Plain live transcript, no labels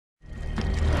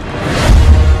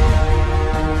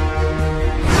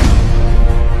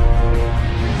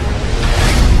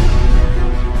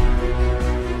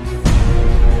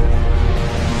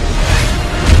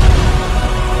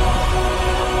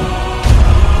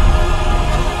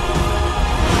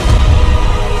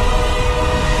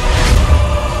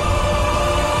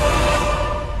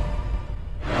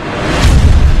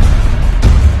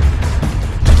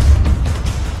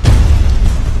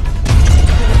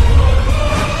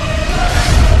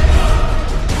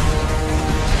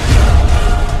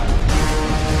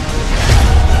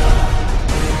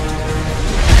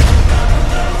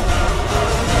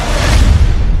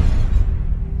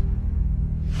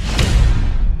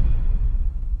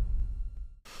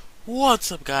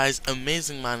What's up guys,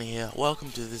 Amazing Man here. Welcome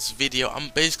to this video. I'm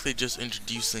basically just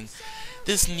introducing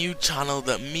this new channel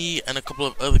that me and a couple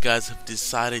of other guys have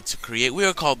decided to create. We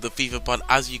are called TheFIFAPod,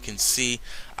 as you can see,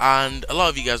 and a lot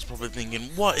of you guys are probably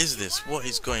thinking, what is this? What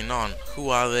is going on? Who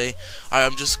are they?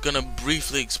 I'm just gonna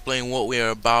briefly explain what we are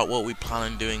about, what we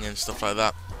plan on doing and stuff like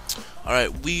that.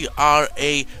 Alright, we are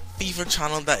a FIFA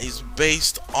channel that is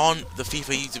based on the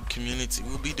FIFA YouTube community.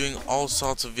 We'll be doing all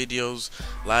sorts of videos,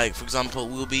 like for example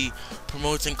we'll be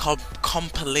promoting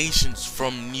compilations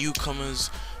from newcomer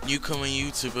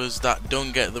YouTubers that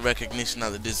don't get the recognition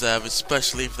that they deserve,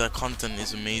 especially if their content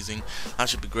is amazing. That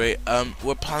should be great.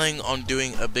 We're planning on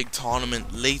doing a big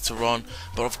tournament later on,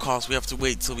 but of course we have to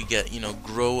wait till we get,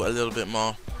 grow a little bit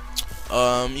more.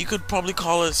 You could probably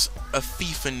call us a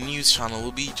FIFA news channel.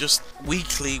 We'll be just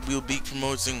weekly, we'll be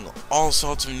promoting all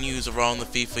sorts of news around the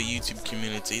FIFA YouTube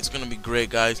community. It's gonna be great,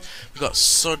 guys. We've got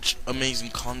such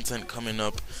amazing content coming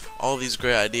up, all these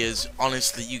great ideas.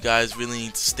 Honestly, you guys really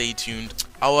need to stay tuned.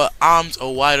 Our arms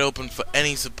are wide open for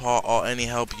any support or any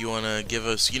help you wanna give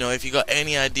us. If you got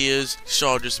any ideas,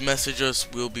 sure, just message us.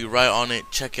 We'll be right on it.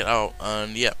 Check it out.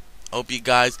 And yeah, hope you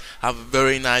guys have a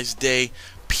very nice day.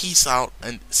 Peace out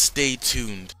and stay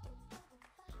tuned.